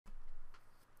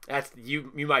That's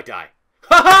you might die.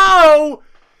 Ho-ho!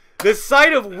 The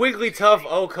sight of Wigglytuff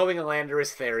echoing a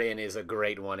Landorus Therian is a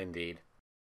great one indeed.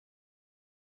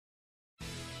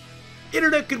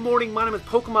 Internet, good morning. My name is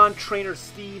Pokemon Trainer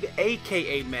Steve,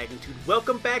 aka Magnitude.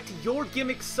 Welcome back to Your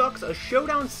Gimmick Sucks, a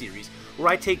Showdown series where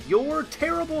I take your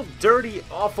terrible, dirty,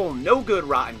 awful, no good,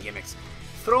 rotten gimmicks,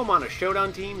 throw them on a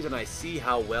Showdown teams, and I see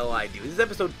how well I do. This is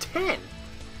episode 10.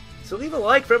 So leave a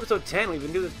like for episode 10. We've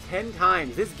been doing this 10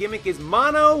 times. This gimmick is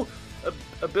mono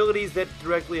abilities that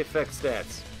directly affect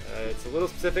stats. It's a little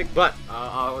specific, but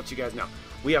I'll let you guys know.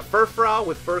 We have Furfrou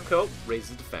with Fur Coat,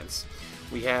 raises defense.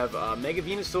 We have Mega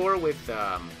Venusaur with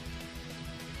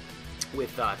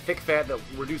Thick Fat that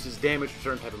reduces damage to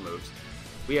certain type of moves.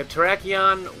 We have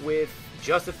Terrakion with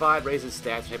Justified, raises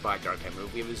stats hit by a Dark type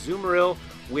move. We have a Azumarill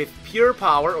with Pure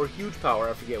Power or Huge Power.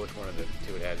 I forget which one of the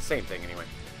two it had. Same thing anyway.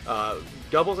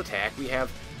 Doubles attack. We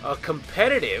have a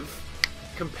competitive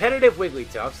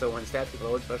Wigglytuff. So when stats get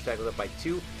lowered, special attack goes up by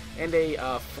 2, and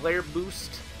a Flare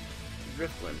Boost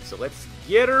Driftwind. So let's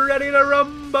get ready to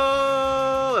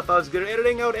rumble! If I was good at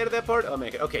editing, I would edit that part. I'll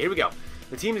make it. Okay, here we go.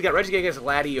 The team's got Regigigas,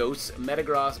 Latios,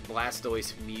 Metagross,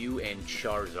 Blastoise, Mew, and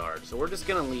Charizard. So we're just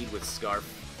going to lead with Scarf.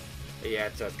 Yeah,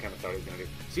 that's kind of thought he was going to do.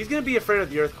 So he's going to be afraid of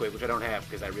the Earthquake, which I don't have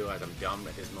because I realize I'm dumb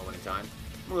at this moment in time.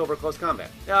 I'm going to go for close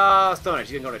combat. Stone Edge.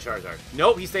 He's going to go to Charizard.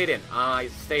 Nope, he stayed in. He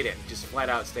stayed in. Just flat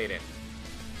out stayed in.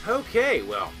 Okay,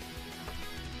 well.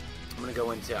 I'm going to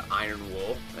go into Iron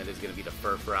Wool. That is going to be the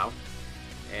Furfrou.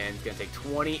 And it's going to take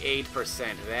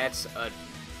 28%. That's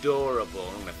adorable.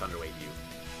 I'm going to Thunder Wave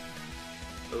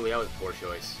you. Ooh, that was a poor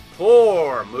choice.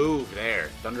 Poor move there.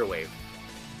 Thunder Wave.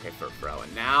 Okay, Furfrou.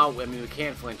 And now, I mean, we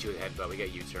can't flinch you with Headbutt. We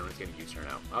got U-Turn. Let's get a U-Turn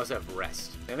out. I also have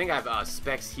Rest. I think I have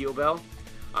Specs Heal Bell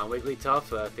on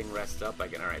Wigglytuff. Thing rests up.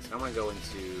 Alright, so I'm going to go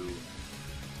into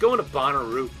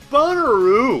Bonnaroo.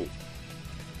 Bonnaroo!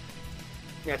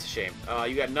 That's a shame.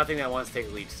 You got nothing that wants to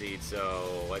take Leech Seed,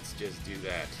 so let's just do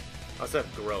that. I also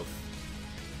have Growth.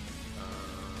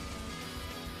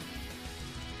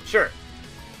 Sure.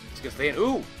 Just gonna stay in.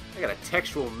 Ooh! I got a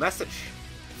textual message.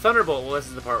 Thunderbolt. Well, this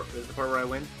is the part where I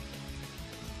win.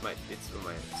 It's one of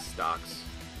my stocks.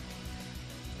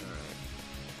 Alright.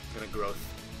 Gonna Growth.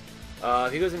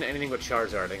 If he goes into anything but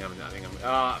Charizard, I'm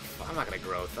not gonna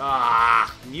Growth.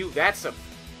 Mew. That's a.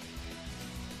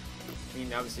 I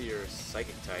mean, obviously you're a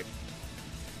Psychic type.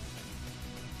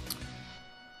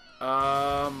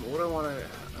 What do I want to...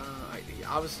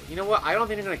 obviously, you know what? I don't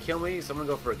think they're going to kill me, so I'm going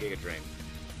to go for a Giga Drain.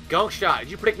 Gunk Shot.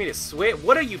 Did you predict me to switch?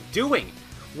 What are you doing?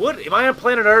 What? Am I on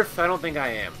planet Earth? I don't think I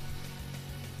am.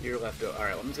 You're left over.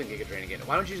 Alright, I'm just going to Giga Drain again.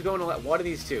 Why don't you just go into... One of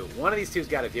these two. One of these two's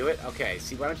got to do it. Okay,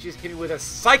 see, why don't you just hit me with a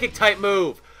Psychic type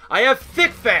move? I have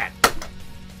Thick Fat!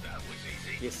 That was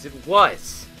easy. Yes, it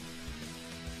was.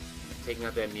 Taking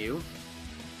out that Mew.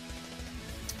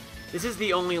 This is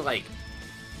the only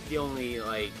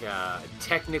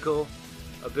technical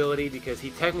ability because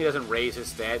he technically doesn't raise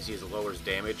his stats, he just lowers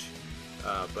damage.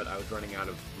 But I was running out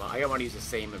of... I want to use the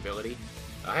same ability.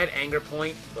 I had Anger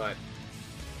Point, but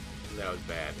that was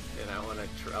bad. And I want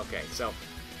to... Okay, so...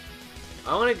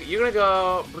 You're going to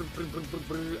go...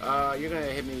 you're going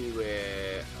to hit me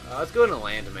with... let's go into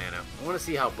Land Mana. I want to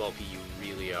see how bulky you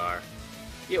really are.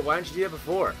 Yeah, why didn't you do that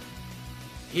before?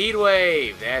 Heat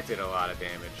Wave! That did a lot of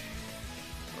damage.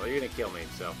 Well, you're gonna kill me,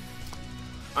 so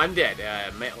I'm dead.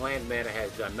 Land Mana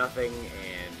has done nothing,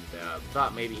 and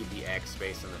thought maybe he'd be X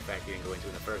based on the fact he didn't go into it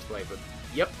in the first place, but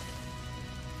yep.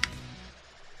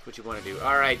 That's what you want to do.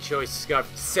 Alright, Choice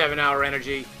Scuff, 7-hour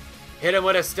energy. Hit him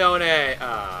with a Stone Edge.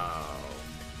 Oh,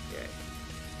 okay.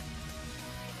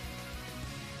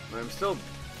 I'm still...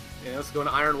 Yeah, let's go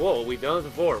into Iron Wool. We've done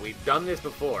this before. We've done this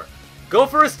before. Go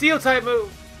for a Steel type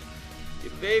move!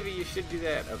 Baby, you should do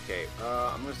that. Okay,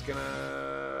 I'm just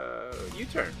gonna...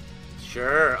 U-turn.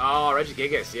 Sure. Oh,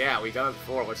 Regigigas. Yeah, we've done it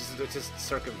before. Let's just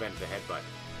circumvent the Headbutt.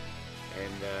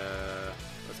 And,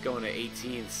 let's go into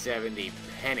 1870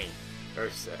 Penny. Or,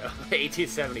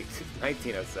 1870,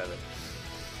 1907.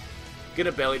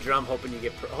 Gonna Belly Drum, hoping you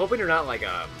get... Hoping you're not like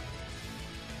a...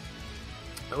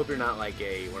 I hope you're not like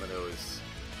one of those...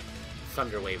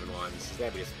 Thunder Waving ones.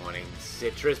 That'd be disappointing.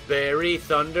 Citrus Berry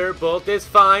Thunderbolt is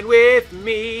fine with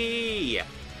me.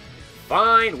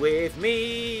 Fine with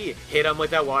me. Hit him with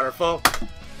that waterfall. That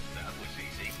was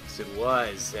easy. Yes, it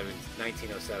was.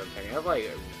 1907 Penny. I'm like,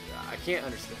 I can't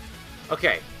understand.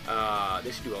 Okay,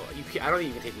 this should do all. I don't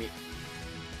think you can take me.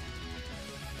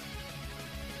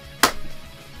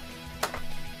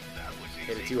 That was easy.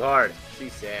 Hit it too hard. She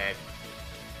said.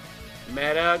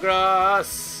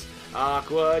 Metagross.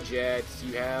 Aqua Jets,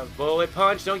 you have Bullet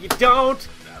Punch. No, you don't!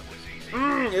 That was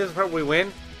easy. This is the part where we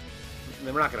win. And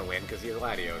then we're not going to win because he has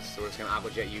Latios. So we're just going to Aqua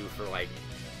Jet you for like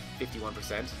 51%.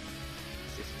 65,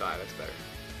 that's better.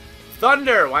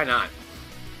 Thunder! Why not?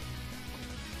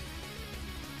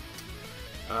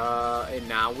 And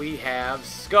now we have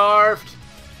Scarfed.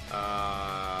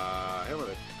 I don't want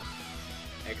to...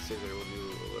 X-Scissor will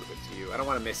do a little bit to you. I don't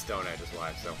want to miss Stone Edge, is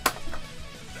why, so...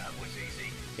 That was easy.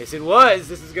 Yes, it was!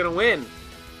 This is gonna win!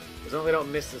 As long as I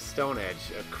don't miss the Stone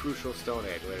Edge, a crucial Stone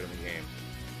Edge later in the game.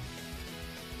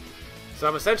 So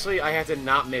I'm essentially, I have to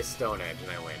not miss Stone Edge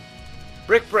and I win.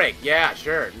 Brick Break, yeah,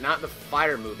 sure. Not the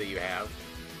fire move that you have.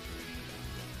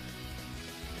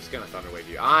 Just gonna Thunder Wave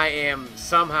you. I am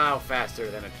somehow faster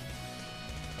than a...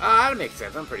 that makes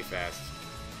sense, I'm pretty fast.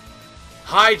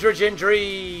 Hydrogen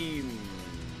Dream!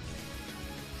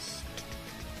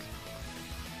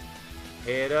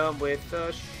 Hit him with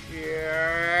a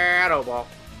Shadow Ball.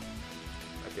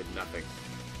 I did nothing.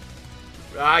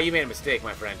 You made a mistake,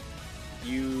 my friend.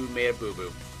 You made a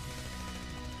boo-boo.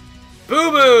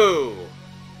 Boo-boo!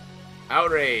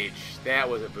 Outrage. That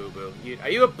was a boo-boo. Are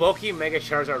you a bulky Mega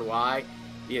Charizard Y?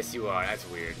 Yes, you are. That's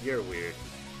weird. You're weird.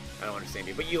 I don't understand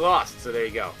you. But you lost, so there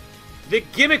you go. The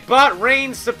Gimmick Bot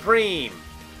reigns supreme.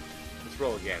 Let's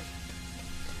roll again.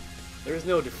 There's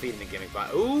no defeating the Gimmick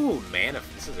Bot. Ooh, man,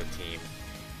 if this is a team.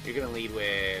 You're going to lead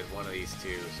with one of these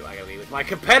two, so I got to lead with my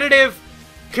competitive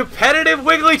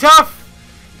Wigglytuff!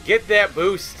 Get that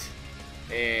boost.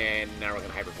 And now we're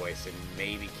going to Hyper Voice and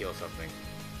maybe kill something.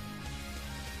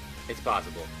 It's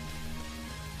possible.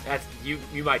 That's, you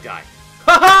might die.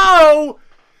 Ho-ho!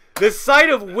 The sight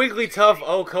of Wigglytuff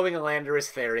OHKOing a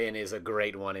Landorus Therian is a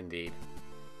great one indeed.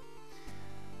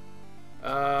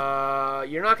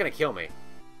 You're not going to kill me.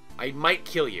 I might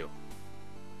kill you.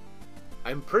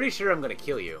 I'm pretty sure I'm going to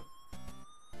kill you.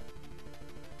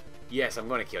 Yes, I'm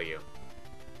going to kill you.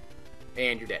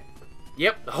 And you're dead.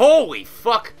 Yep. Holy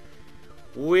fuck.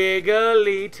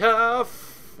 Wigglytuff.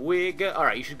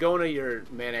 Alright, you should go into your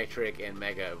Manectric and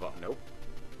Mega Evolve. Nope.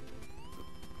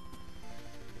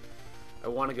 I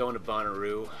want to go into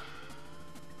Bonnaroo.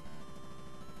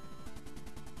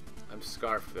 I'm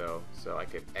Scarfed, though, so I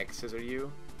could X-Scissor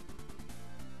you.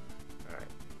 Alright.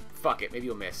 Fuck it. Maybe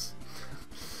you'll miss.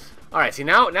 Alright, see,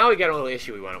 now we got a little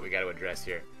issue we got to address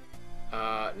here.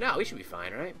 No, we should be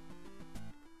fine, right?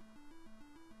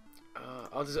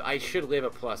 I should live a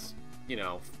plus, you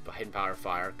know, hidden power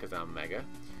fire, because I'm Mega.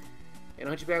 And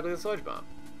I'll hit you back with a Sludge Bomb.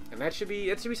 And that should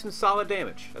be some solid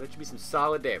damage. That should be some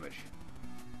solid damage.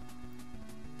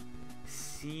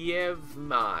 Sievmai.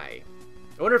 I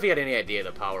wonder if he had any idea of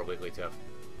the power of Wigglytuff.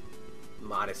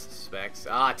 Modest specs.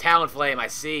 Talonflame, I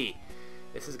see.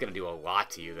 This is going to do a lot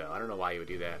to you, though. I don't know why you would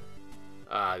do that.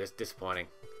 That's disappointing.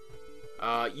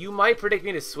 You might predict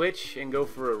me to switch and go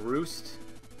for a Roost.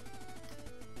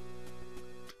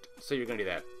 So you're going to do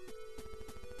that.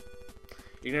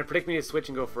 You're going to predict me to switch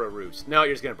and go for a Roost. No,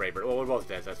 you're just going to Brave Bird. Well, we're both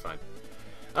dead, so that's fine.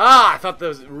 I thought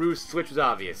the Roost switch was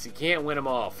obvious. You can't win them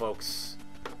all, folks.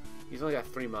 He's only got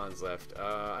 3 Mons left.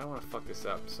 I don't want to fuck this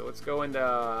up. So let's go into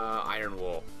Iron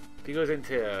Wool. If he goes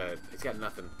into... He's got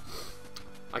nothing.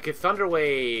 I could Thunder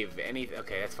Wave anything.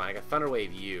 Okay, that's fine. I got Thunder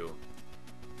Wave you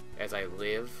as I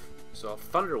live. So I'll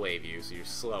Thunder Wave you so you're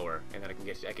slower. And then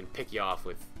I can pick you off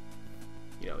with,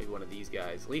 you know, maybe one of these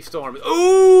guys. Leaf Storm.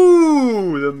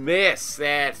 Ooh! The miss.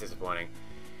 That's disappointing.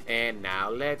 And now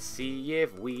let's see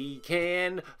if we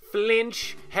can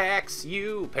flinch hacks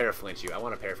you. Paraflinch you. I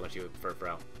want to paraflinch you for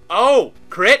Pro. Oh!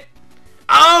 Crit!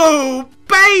 Oh,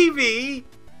 baby!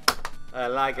 I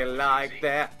like it like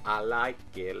that. I like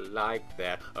it like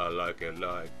that. I like it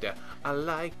like that. I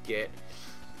like it.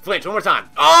 Flinch, one more time.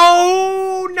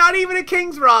 Oh! Not even a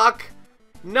King's Rock!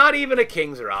 Not even a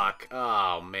King's Rock.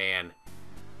 Oh, man.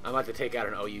 I'm about to take out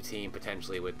an OU team,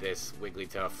 potentially, with this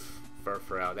Wigglytuff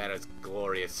Furfurou. That is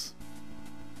glorious.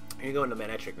 You're going to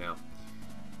Manectric now.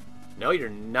 No, you're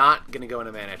not going to go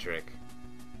into Manectric.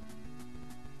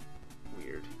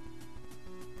 Weird.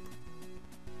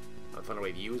 I'll Thunder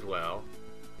Wave you as well.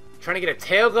 Trying to get a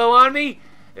Tail Glow on me?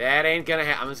 That ain't going to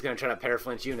happen. I'm just going to try to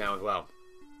Paraflinch you now as well.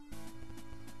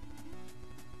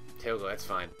 Tail Glow, that's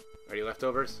fine. Are you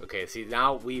leftovers? Okay, see,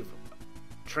 now we've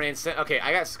transcend. Okay,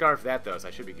 I got Scarf that, though, so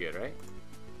I should be good, right?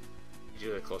 Did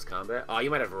you do a close combat? Oh, you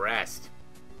might have Rest.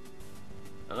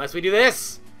 Unless we do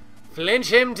this.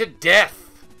 Flinch him to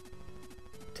death.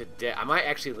 To death. I might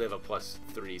actually live a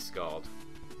 +3 Scald.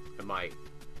 I might.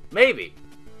 Maybe.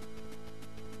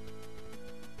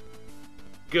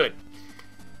 Good.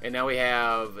 And now we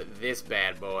have this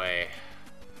bad boy.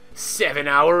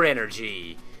 7-hour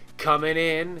energy. Coming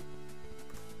in.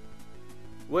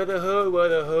 Where the hood, where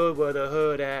the hood, where the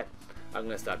hood at? I'm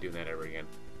going to stop doing that ever again.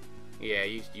 Yeah,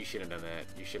 you shouldn't have done that.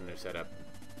 You shouldn't have set up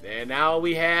And now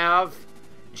we have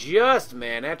just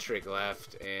Manectric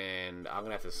left, and I'm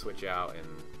gonna have to switch out and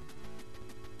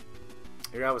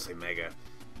you're obviously Mega.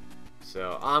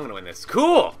 So I'm gonna win this.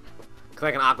 Cool!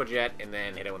 Click an Aqua Jet and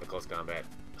then hit it with a close combat.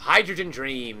 Hydrogen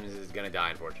Dreams is gonna die,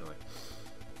 unfortunately.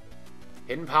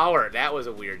 Hidden Power, that was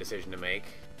a weird decision to make.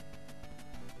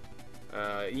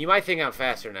 You might think I'm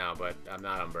faster now, but I'm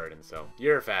not unburdened, so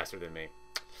you're faster than me.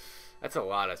 That's a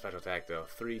lot of special attack, though.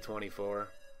 324.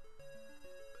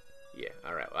 Yeah,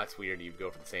 alright, well, that's weird. You'd go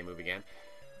for the same move again.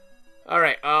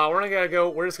 Alright,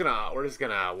 we're just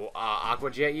gonna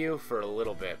Aqua Jet you for a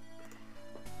little bit.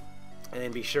 And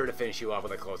then be sure to finish you off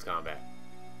with a close combat.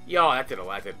 Yo, that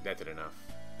did enough.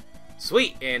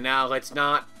 Sweet, and now let's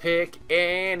not pick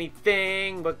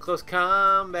anything but close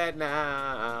combat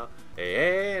now.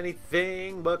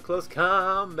 Anything but close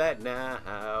combat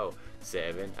now.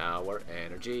 7-hour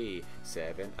energy.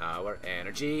 7-hour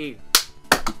energy.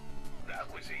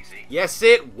 That was easy. Yes,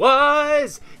 it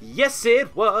was. Yes,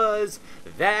 it was.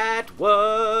 That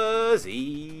was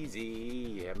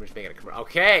easy. I'm just making a commercial.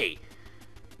 Okay.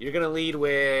 You're going to lead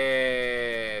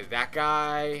with that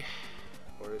guy.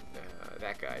 Or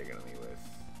that guy you're going to lead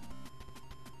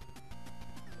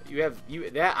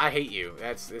with. I hate you.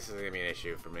 This is going to be an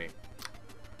issue for me.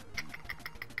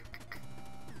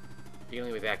 You're going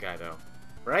to lead with that guy, though.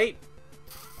 Right?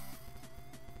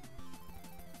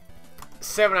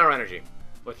 7-hour energy.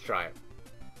 Let's try it.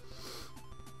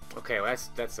 Okay, well,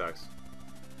 that sucks.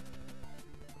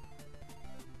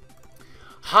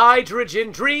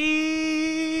 Hydrogen Dreams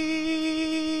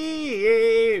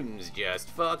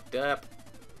just fucked up.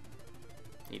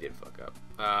 He did fuck up.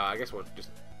 I guess we'll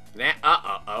just...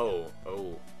 Oh.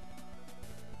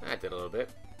 That did a little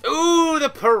bit. Ooh, the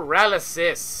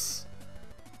paralysis.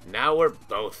 Now we're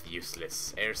both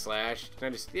useless. Air slash.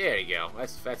 There you go.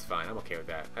 That's fine. I'm okay with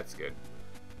that. That's good.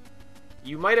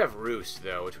 You might have Roost,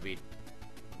 though, which would be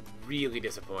really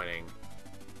disappointing.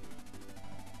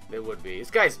 It would be. This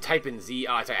guy's typing Z.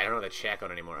 Oh, I don't know the chat code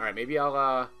anymore. Alright, maybe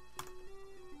I'll,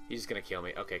 he's just gonna kill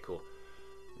me. Okay, cool.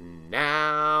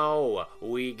 Now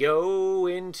we go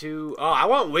into... Oh, I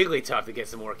want Wigglytuff to get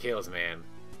some more kills, man.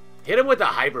 Hit him with the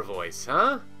hyper voice,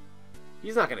 huh?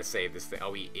 He's not gonna save this thing.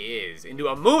 Oh, he is. Into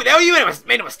a move. Oh, you made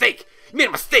a mistake. You made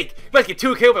a mistake. You're about to get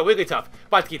 2 KO'd by Wigglytuff.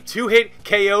 About to get 2-hit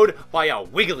KO'd by a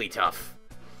Wigglytuff.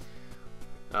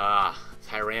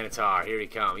 Tyranitar. Here he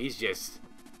comes. He's just...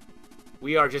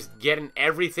 We are just getting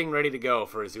everything ready to go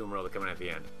for a Azumarill to come in at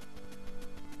the end.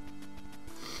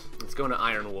 Let's go into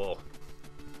Iron Wool.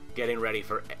 Getting ready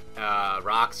for...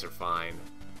 rocks are fine.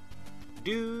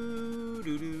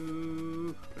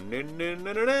 Do-do-do.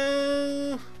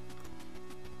 Na-na-na-na-na.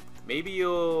 Maybe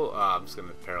you'll... I'm just going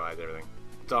to paralyze everything.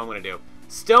 That's all I'm going to do.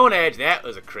 Stone Edge. That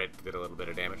was a crit. Did a little bit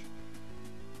of damage.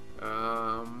 And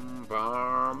I'm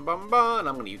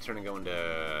going to U-turn and go into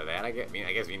that, I guess.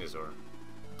 I guess Venusaur.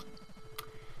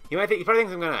 He probably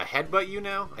thinks I'm going to headbutt you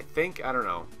now. I think. I don't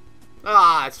know.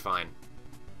 That's fine.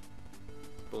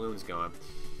 Balloon's going.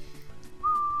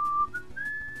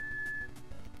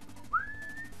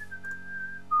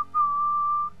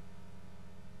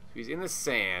 So he's in the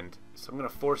sand. So I'm going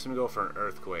to force him to go for an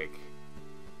Earthquake.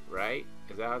 Right?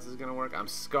 Is that how this is going to work? I'm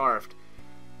Scarfed.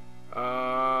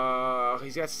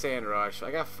 He's got Sand Rush.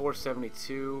 I got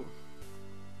 472.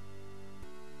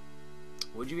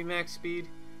 Would you be max speed?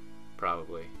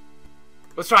 Probably.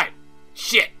 Let's try it.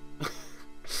 Shit.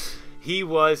 He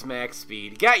was max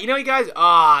speed. You know, you guys.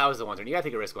 That was the one turn. You gotta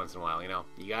take a risk once in a while. You know,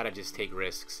 you gotta just take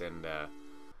risks, and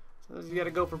sometimes you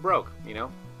gotta go for broke. You know,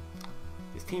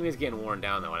 this team is getting worn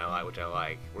down though, which I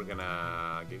like. We're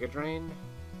gonna Giga Drain.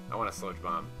 I want a Sludge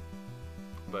Bomb,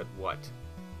 but what?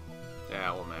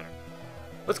 Yeah, it won't matter.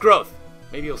 Let's Growth.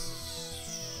 Maybe you'll.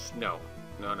 No.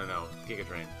 Giga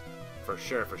Drain. For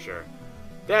sure.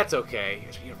 That's okay.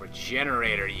 You're a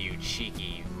Regenerator, you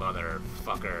cheeky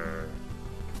motherfucker.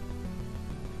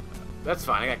 That's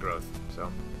fine. I got Growth,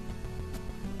 so.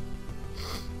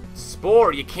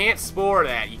 Spore. You can't Spore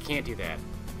that. You can't do that.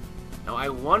 Now I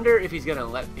wonder if he's gonna go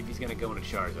into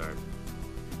Charizard.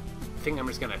 I think I'm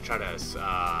just gonna try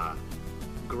to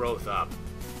Growth up.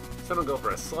 So I'm gonna go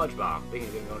for a Sludge Bomb.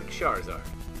 Thinking he's gonna go into Charizard.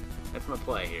 That's my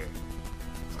play here.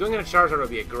 Going into Charizard would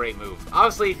be a great move.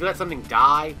 Obviously, if you let something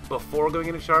die before going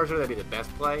into Charizard, that'd be the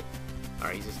best play.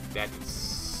 Alright, that did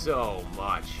so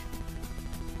much.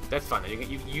 That's fine. You're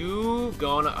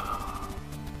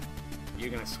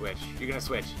gonna switch. You're gonna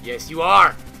switch. Yes, you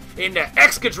are! Into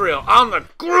Excadrill on the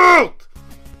Groot!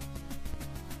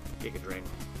 Giga Drain.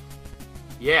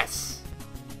 Yes!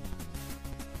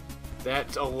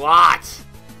 That's a lot!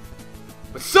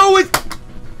 But so is...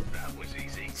 That was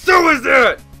easy. So is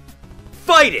that!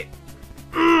 Fight it!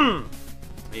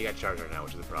 You got Charizard now,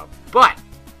 which is a problem. But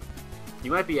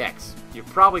you might be X. You're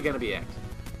probably gonna be X.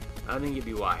 I don't think you'd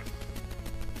be Y.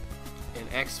 And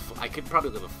X, I could probably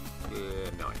live a.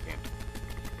 No, I can't.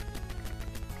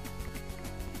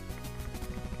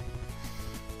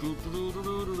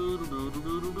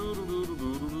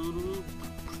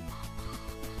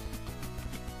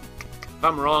 If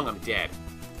I'm wrong, I'm dead.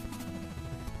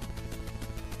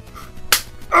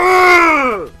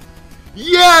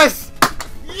 Yes!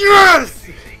 Yes!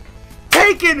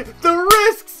 Taking the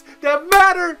risks that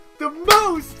matter the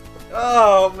most!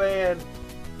 Oh, man.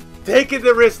 Taking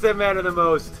the risks that matter the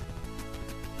most.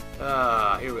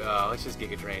 Here we go. Let's just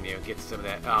Giga Drain you and get some of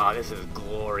that. Oh, this is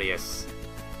glorious.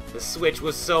 The switch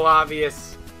was so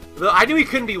obvious. I knew he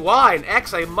couldn't be Y, and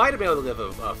X, I might have been able to live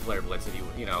a Flare Blitz if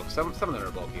you know, some of them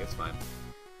are bulky, that's fine.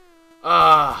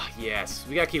 Yes.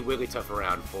 We gotta keep Wigglytuff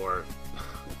around for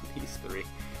these three.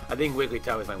 I think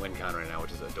Wigglytuff is my win con right now,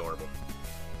 which is adorable.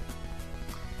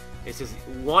 This is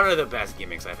one of the best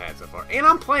gimmicks I've had so far. And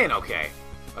I'm playing okay.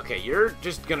 Okay, you're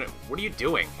just gonna... What are you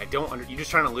doing? You're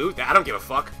just trying to lose? I don't give a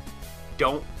fuck.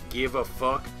 Don't give a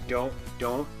fuck.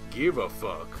 Don't give a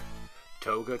fuck.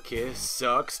 Togekiss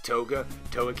sucks.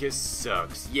 Togekiss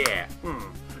sucks. Yeah.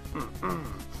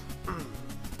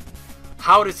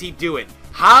 How does he do it?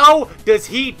 How does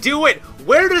he do it?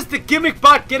 Where does the Gimmick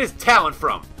Bot get his talent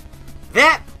from?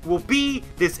 That will be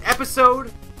this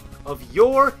episode of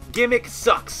Your Gimmick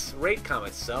Sucks. Rate,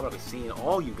 comment, sub. I'll be seeing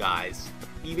all you guys,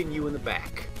 even you in the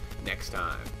back, next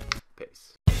time.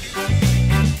 Peace.